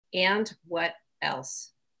And what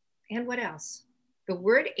else? And what else? The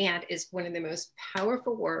word and is one of the most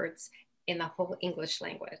powerful words in the whole English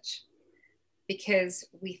language because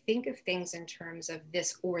we think of things in terms of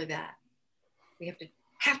this or that. We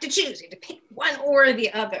have to choose. You have to pick one or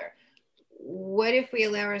the other. What if we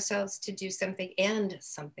allow ourselves to do something and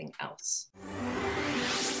something else?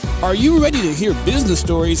 Are you ready to hear business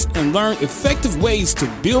stories and learn effective ways to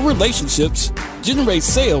build relationships, generate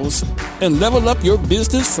sales, and level up your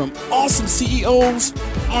business from awesome CEOs,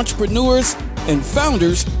 entrepreneurs, and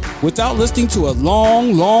founders without listening to a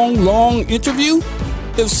long interview?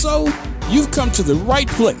 If so, you've come to the right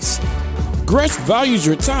place. Gresh values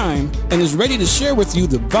your time and is ready to share with you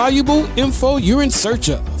the valuable info you're in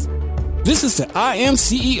search of. This is the I Am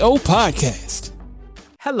CEO podcast.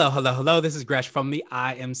 Hello. This is Gresh from the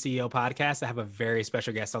I Am CEO podcast. I have a very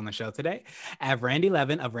special guest on the show today. I have Randy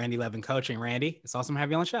Levin of Randy Levin Coaching. Randy, it's awesome to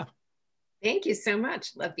have you on the show. Thank you so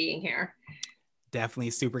much. Love being here. Definitely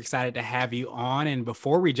super excited to have you on. And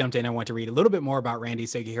before we jumped in, I want to read a little bit more about Randy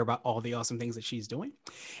so you can hear about all the awesome things that she's doing.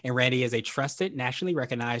 And Randy is a trusted, nationally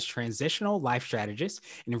recognized transitional life strategist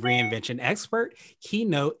and reinvention expert,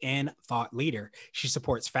 keynote, and thought leader. She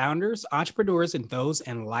supports founders, entrepreneurs, and those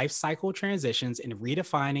in life cycle transitions in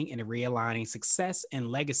redefining and realigning success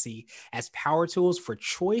and legacy as power tools for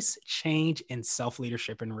choice, change, and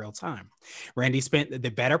self-leadership in real time. Randy spent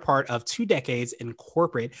the better part of 2 decades in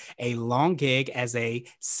corporate, a long gig as a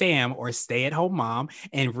SAM or stay-at-home mom,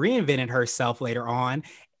 and reinvented herself later on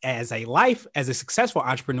as a successful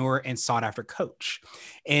entrepreneur and sought after coach.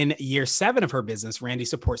 In year 7 of her business, Randy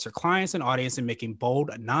supports her clients and audience in making bold,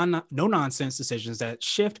 no nonsense decisions that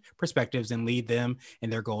shift perspectives and lead them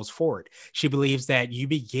and their goals forward. She believes that you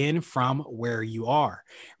begin from where you are.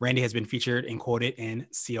 Randy has been featured and quoted in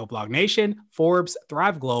CEO Blog Nation, Forbes,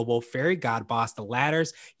 Thrive Global, Fairy God Boss, The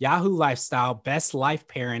Ladders, Yahoo Lifestyle, Best Life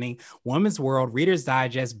Parenting, Women's World, Reader's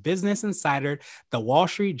Digest, Business Insider, The Wall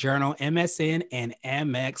Street Journal, MSN, and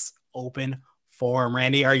Amex Open Forum.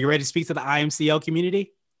 Randy, are you ready to speak to the IMCO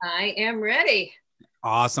community? I am ready.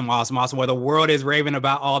 Awesome. Well, the world is raving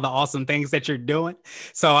about all the awesome things that you're doing.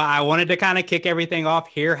 So I wanted to kind of kick everything off,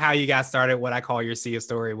 hear how you got started, what I call your CEO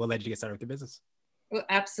story. We'll let you get started with your business. Well,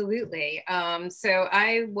 absolutely. So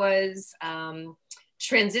I was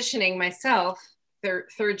transitioning myself,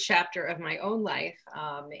 third chapter of my own life,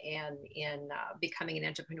 and in becoming an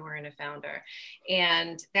entrepreneur and a founder.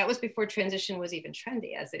 And that was before transition was even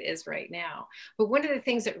trendy as it is right now. But one of the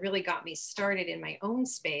things that really got me started in my own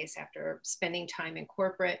space after spending time in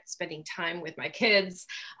corporate, spending time with my kids,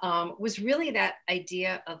 was really that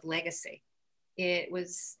idea of legacy. It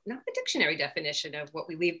was not the dictionary definition of what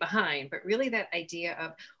we leave behind, but really that idea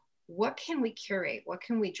of what can we curate? What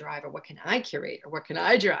can we drive? Or what can I curate? Or what can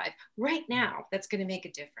I drive right now that's going to make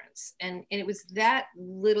a difference? And it was that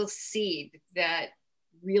little seed that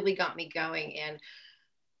really got me going in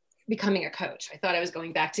becoming a coach. I thought I was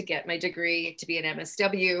going back to get my degree to be an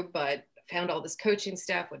MSW, but found all this coaching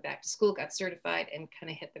stuff, went back to school, got certified, and kind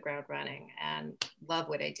of hit the ground running and love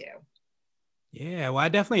what I do. Yeah, well, I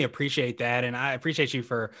definitely appreciate that. And I appreciate you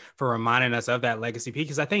for reminding us of that legacy piece,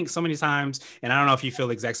 because I think so many times, and I don't know if you feel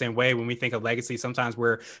the exact same way, when we think of legacy, sometimes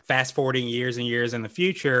we're fast forwarding years and years in the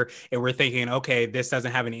future and we're thinking, okay, this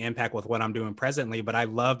doesn't have any impact with what I'm doing presently. But I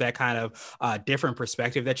love that kind of different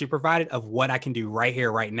perspective that you provided of what I can do right here,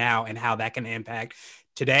 right now, and how that can impact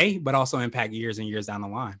today, but also impact years and years down the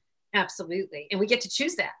line. Absolutely. And we get to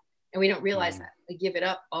choose that. And we don't realize that. We give it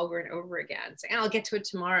up over and over again. Say, I'll get to it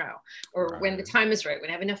tomorrow. Or when the time is right, when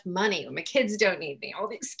I have enough money, when my kids don't need me, all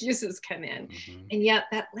the excuses come in. And yet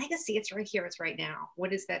that legacy, it's right here, it's right now.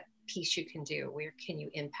 What is that piece you can do? Where can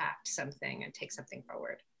you impact something and take something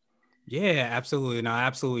forward? Yeah, absolutely. No, I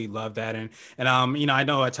absolutely love that. And I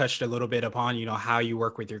know I touched a little bit upon, how you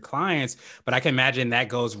work with your clients, but I can imagine that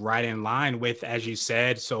goes right in line with, as you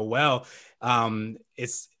said so well,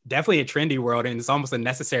 it's definitely a trendy world, and it's almost a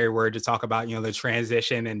necessary word to talk about, the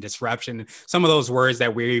transition and disruption, some of those words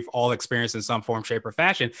that we've all experienced in some form, shape, or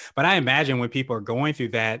fashion. But I imagine when people are going through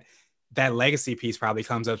that legacy piece probably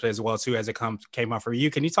comes up as well too, as it came up for you.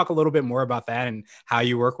 Can you talk a little bit more about that and how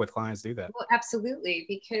you work with clients do that? Well, absolutely,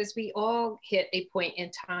 because we all hit a point in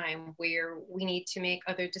time where we need to make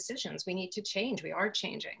other decisions. We need to change. We are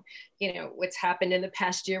changing. What's happened in the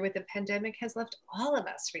past year with the pandemic has left all of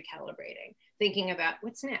us recalibrating, thinking about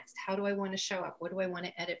what's next. How do I want to show up? What do I want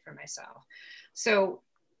to edit for myself? So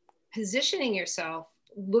positioning yourself,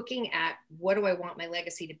 looking at what do I want my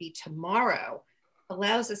legacy to be tomorrow,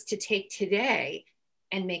 allows us to take today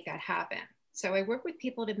and make that happen. So I work with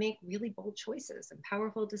people to make really bold choices and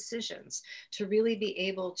powerful decisions to really be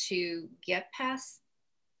able to get past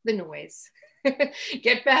the noise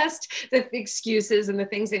get past the excuses and the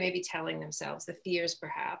things they may be telling themselves, the fears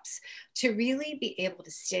perhaps, to really be able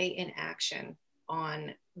to stay in action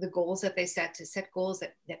on the goals that they set, to set goals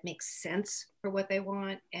that make sense for what they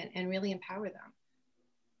want, and really empower them.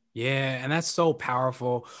 Yeah, and that's so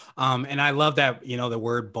powerful. And I love that, the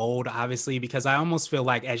word bold, obviously, because I almost feel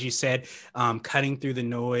like, as you said, cutting through the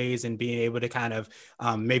noise and being able to kind of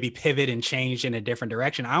maybe pivot and change in a different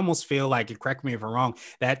direction. I almost feel like, correct me if I'm wrong,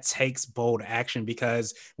 that takes bold action,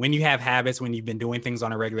 because when you have habits, when you've been doing things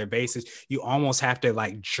on a regular basis, you almost have to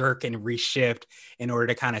like jerk and reshift in order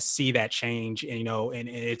to kind of see that change, and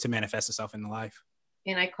it to manifest itself in the life.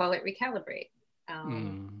 And I call it recalibrate.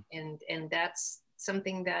 And that's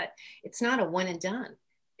something that it's not a one and done.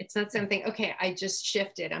 It's not something, okay, I just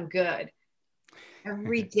shifted, I'm good.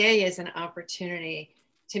 Every day is an opportunity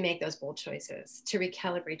to make those bold choices, to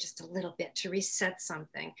recalibrate just a little bit, to reset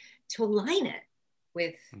something, to align it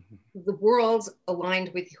with the world,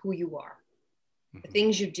 aligned with who you are, the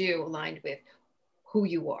things you do aligned with who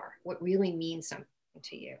you are, what really means something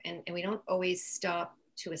to you. And we don't always stop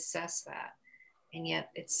to assess that. And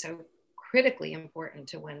yet it's so critically important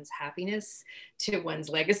to one's happiness, to one's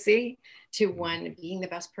legacy, to one being the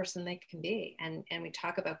best person they can be. And we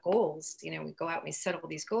talk about goals, we go out and we set all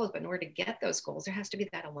these goals, but in order to get those goals, there has to be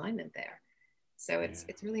that alignment there. So it's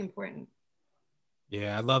really important.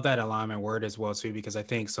 Yeah, I love that alignment word as well, too, because I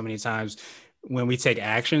think so many times when we take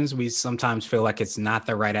actions, we sometimes feel like it's not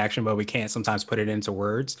the right action, but we can't sometimes put it into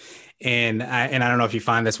words. And I don't know if you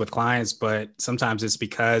find this with clients, but sometimes it's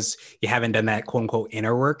because you haven't done that quote unquote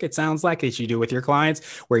inner work, it sounds like, that you do with your clients,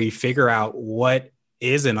 where you figure out what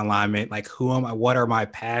is in alignment, like who am I, what are my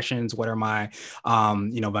passions, what are my,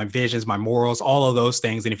 my visions, my morals, all of those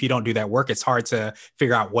things. And if you don't do that work, it's hard to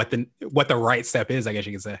figure out what the right step is, I guess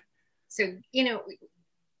you could say. So,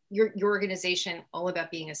 your organization, all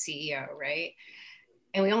about being a CEO, right?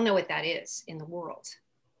 And we all know what that is in the world.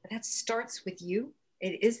 But that starts with you.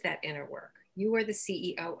 It is that inner work. You are the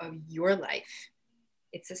CEO of your life.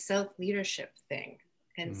 It's a self-leadership thing.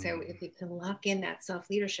 And so if you can lock in that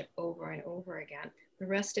self-leadership over and over again, the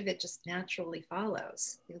rest of it just naturally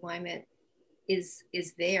follows. The alignment is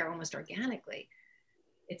there almost organically.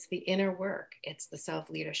 It's the inner work. It's the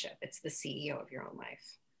self-leadership. It's the CEO of your own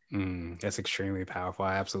life. That's extremely powerful.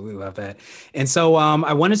 I absolutely love that. And so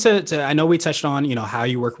I wanted to, I know we touched on, how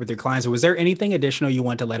you work with your clients. Was there anything additional you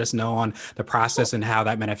want to let us know on the process and how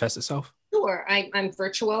that manifests itself? Sure. I'm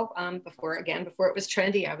virtual. Before it was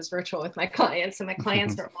trendy, I was virtual with my clients, and my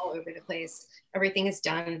clients are all over the place. Everything is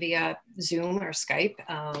done via Zoom or Skype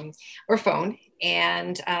or phone.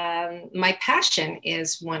 And my passion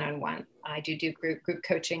is one-on-one. I do group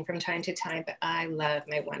coaching from time to time, but I love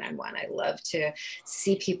my one-on-one. I love to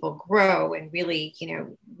see people grow and really,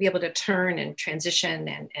 be able to turn and transition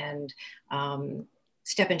and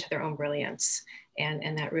step into their own brilliance.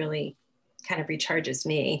 And that really kind of recharges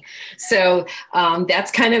me. So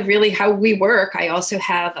that's kind of really how we work. I also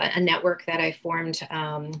have a network that I formed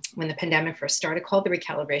when the pandemic first started, called the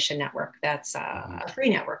Recalibration Network. That's a free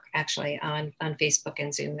network, actually, on Facebook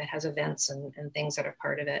and Zoom, that has events and things that are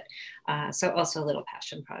part of it. So also a little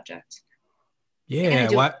passion project. Yeah.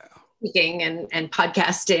 What? Speaking and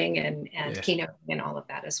podcasting and keynoting and all of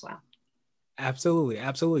that as well. Absolutely.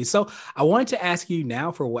 Absolutely. So I wanted to ask you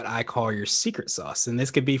now for what I call your secret sauce. And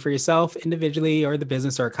this could be for yourself individually or the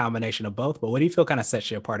business, or a combination of both. But what do you feel kind of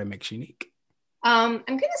sets you apart and makes you unique? I'm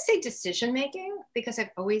going to say decision making, because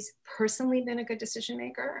I've always personally been a good decision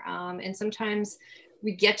maker. And sometimes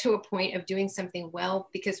we get to a point of doing something well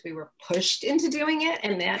because we were pushed into doing it.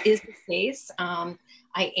 And that is the case. I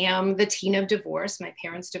am the teen of divorce. My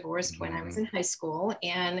parents divorced when I was in high school,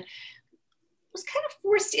 and was kind of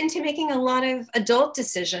forced into making a lot of adult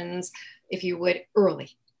decisions, if you would, early.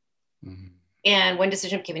 And one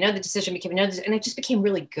decision became another decision, and I just became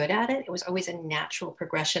really good at it. It was always a natural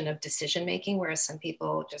progression of decision making, whereas some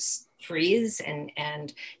people just freeze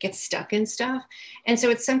and get stuck in stuff. And so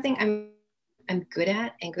it's something I'm good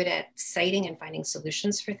at, and good at citing and finding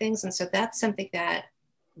solutions for things. And so that's something that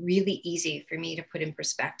really easy for me to put in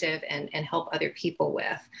perspective and help other people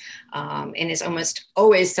with, and is almost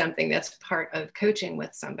always something that's part of coaching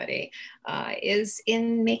with somebody, is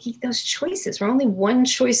in making those choices. We're only one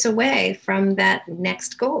choice away from that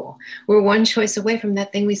next goal. We're one choice away from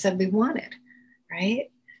that thing we said we wanted, right?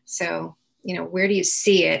 So, where do you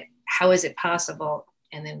see it? How is it possible?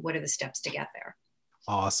 And then what are the steps to get there?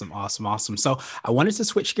 Awesome. So I wanted to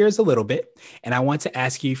switch gears a little bit, and I want to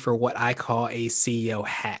ask you for what I call a CEO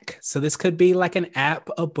hack. So this could be like an app,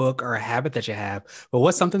 a book, or a habit that you have, but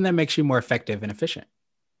what's something that makes you more effective and efficient?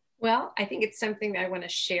 Well, I think it's something that I want to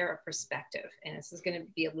share a perspective, and this is going to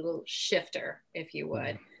be a little shifter, if you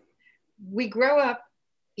would. We grow up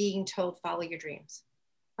being told, follow your dreams.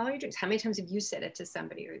 Follow your dreams. How many times have you said it to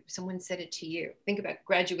somebody or someone said it to you? Think about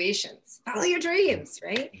graduations. Follow your dreams,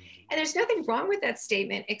 right? And there's nothing wrong with that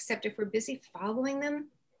statement, except if we're busy following them,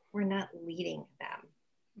 we're not leading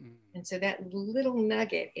them. And so that little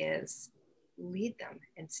nugget is lead them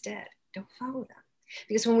instead. Don't follow them.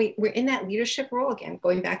 Because when we're in that leadership role, again,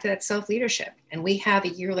 going back to that self-leadership, and we have a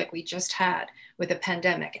year like we just had with a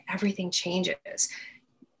pandemic, everything changes.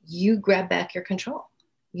 You grab back your control.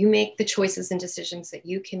 You make the choices and decisions that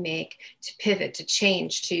you can make to pivot, to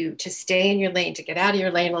change, to stay in your lane, to get out of your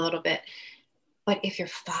lane a little bit. But if you're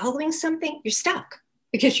following something, you're stuck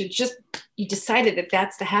because you decided that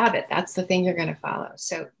that's the habit. That's the thing you're going to follow.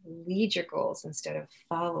 So lead your goals instead of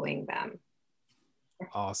following them.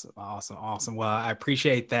 Awesome. Well, I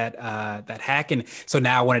appreciate that hack. And so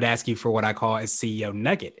now I wanted to ask you for what I call a CEO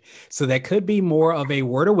nugget. So that could be more of a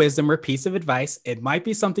word of wisdom or piece of advice. It might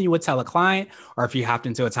be something you would tell a client, or if you hopped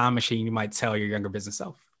into a time machine, you might tell your younger business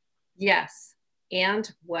self. Yes.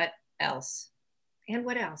 And what else? And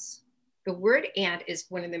what else? The word "and" is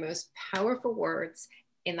one of the most powerful words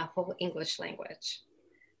in the whole English language,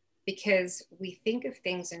 because we think of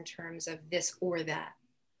things in terms of this or that.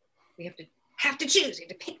 We have to choose. You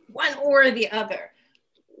have to pick one or the other.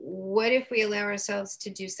 What if we allow ourselves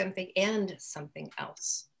to do something and something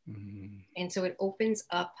else? And so it opens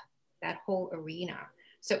up that whole arena.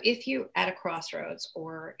 So if you're at a crossroads,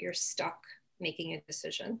 or you're stuck making a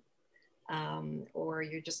decision, or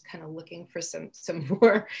you're just kind of looking for some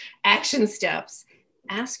more action steps,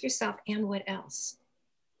 ask yourself, and what else?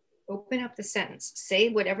 Open up the sentence, say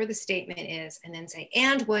whatever the statement is, and then say,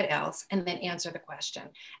 and what else? And then answer the question.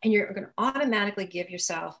 And you're going to automatically give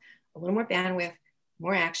yourself a little more bandwidth,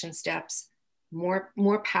 more action steps, more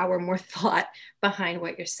power, more thought behind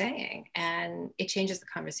what you're saying. And it changes the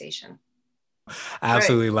conversation. I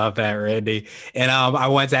absolutely love that, Randy. And I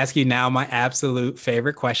wanted to ask you now my absolute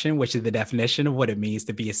favorite question, which is the definition of what it means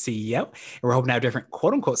to be a CEO. And we're hoping to have different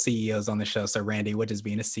quote unquote CEOs on the show. So Randy, what does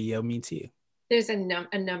being a CEO mean to you? There's a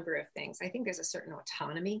number of things. I think there's a certain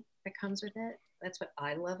autonomy that comes with it. That's what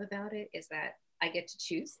I love about it, is that I get to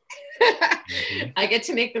choose. I get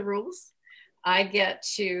to make the rules. I get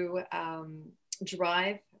to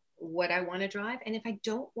drive what I want to drive. And if I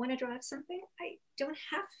don't want to drive something, I don't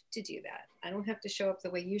have to do that. I don't have to show up the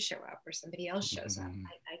way you show up or somebody else shows up.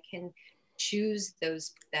 I can choose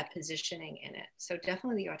that positioning in it. So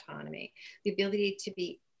definitely the autonomy, the ability to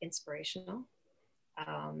be inspirational,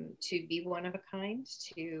 to be one of a kind,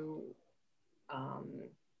 to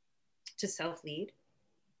self-lead,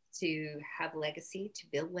 to have legacy, to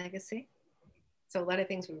build legacy. So a lot of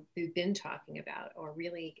things we've been talking about are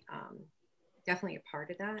really definitely a part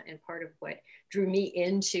of that, and part of what drew me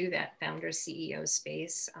into that founder CEO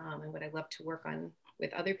space, and what I love to work on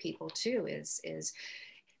with other people too is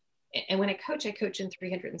and when I coach in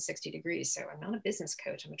 360 degrees. So I'm not a business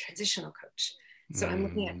coach, I'm a transitional coach. So I'm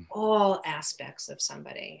looking at all aspects of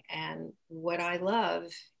somebody. And what I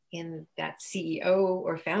love in that CEO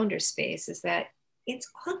or founder space is that it's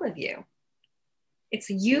all of you. It's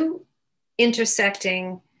you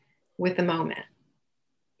intersecting with the moment.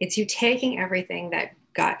 It's you taking everything that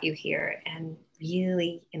got you here and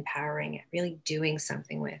really empowering it, really doing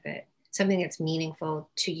something with it, something that's meaningful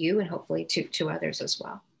to you and hopefully to others as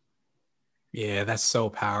well. Yeah, that's so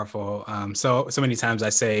powerful. So many times I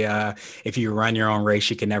say, if you run your own race,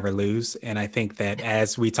 you can never lose. And I think that,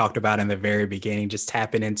 as we talked about in the very beginning, just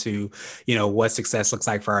tapping into, what success looks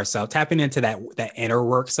like for ourselves, tapping into that inner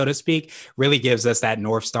work, so to speak, really gives us that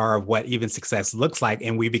North Star of what even success looks like.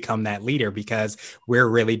 And we become that leader because we're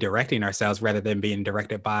really directing ourselves rather than being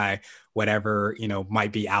directed by whatever,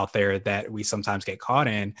 might be out there that we sometimes get caught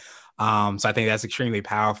in. So I think that's extremely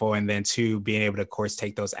powerful. And then two, being able to, of course,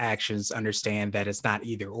 take those actions, understand that it's not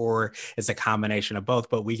either or, it's a combination of both,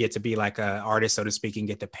 but we get to be like an artist, so to speak, and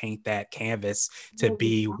get to paint that canvas to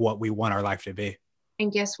be what we want our life to be.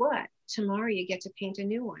 And guess what? Tomorrow you get to paint a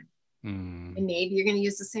new one. And maybe you're going to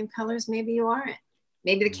use the same colors. Maybe you aren't.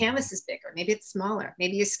 Maybe the canvas is bigger. Maybe it's smaller.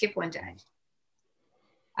 Maybe you skip one day.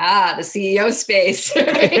 The CEO space.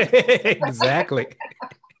 Exactly.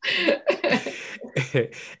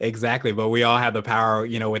 Exactly. But we all have the power,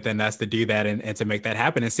 within us to do that and to make that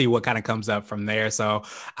happen and see what kind of comes up from there. So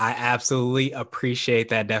I absolutely appreciate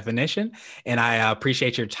that definition. And I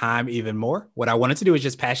appreciate your time even more. What I wanted to do is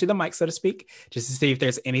just pass you the mic, so to speak, just to see if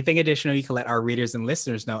there's anything additional you can let our readers and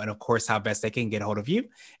listeners know. And of course, how best they can get a hold of you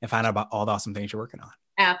and find out about all the awesome things you're working on.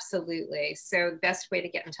 Absolutely. So the best way to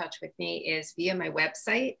get in touch with me is via my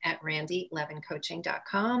website at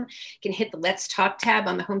randylevincoaching.com. You can hit the Let's Talk tab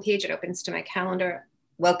on the homepage. It opens to my calendar.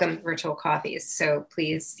 Welcome virtual coffees. So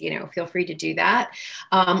please, feel free to do that.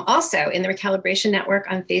 Also in the Recalibration Network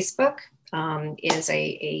on Facebook is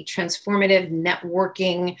a transformative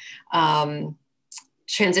networking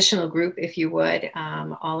transitional group, if you would,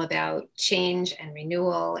 all about change and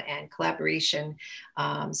renewal and collaboration.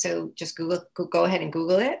 So just go ahead and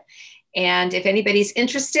Google it. And if anybody's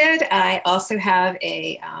interested, I also have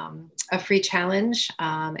a free challenge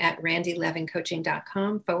at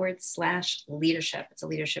randylevincoaching.com/leadership. It's a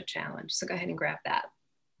leadership challenge. So go ahead and grab that.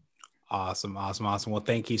 Awesome. Well,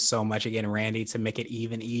 thank you so much again, Randy. To make it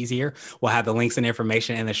even easier, we'll have the links and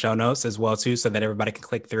information in the show notes as well, too, so that everybody can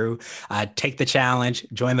click through, take the challenge,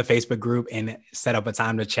 join the Facebook group, and set up a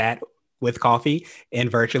time to chat with coffee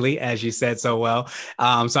and virtually, as you said so well.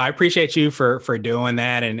 So I appreciate you for doing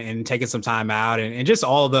that and taking some time out and just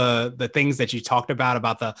all the things that you talked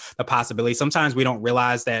about the possibility. Sometimes we don't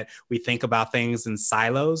realize that we think about things in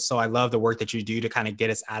silos. So I love the work that you do to kind of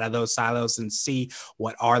get us out of those silos and see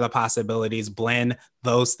what are the possibilities, blend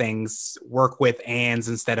those things, work with ands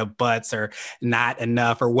instead of buts or not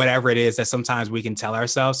enough or whatever it is that sometimes we can tell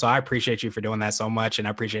ourselves. So I appreciate you for doing that so much. And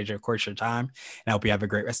I appreciate your time. And I hope you have a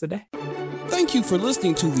great rest of the day. Thank you for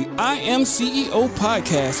listening to the I Am CEO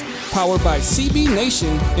podcast, powered by CB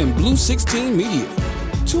Nation and Blue 16 Media.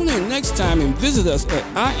 Tune in next time and visit us at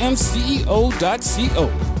imceo.co.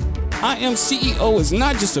 I Am CEO is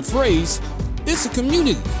not just a phrase, it's a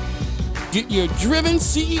community. Get your driven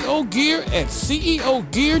CEO gear at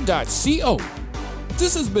ceogear.co.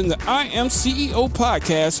 This has been the I Am CEO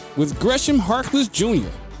podcast with Gresham Harkless Jr.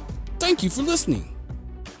 Thank you for listening.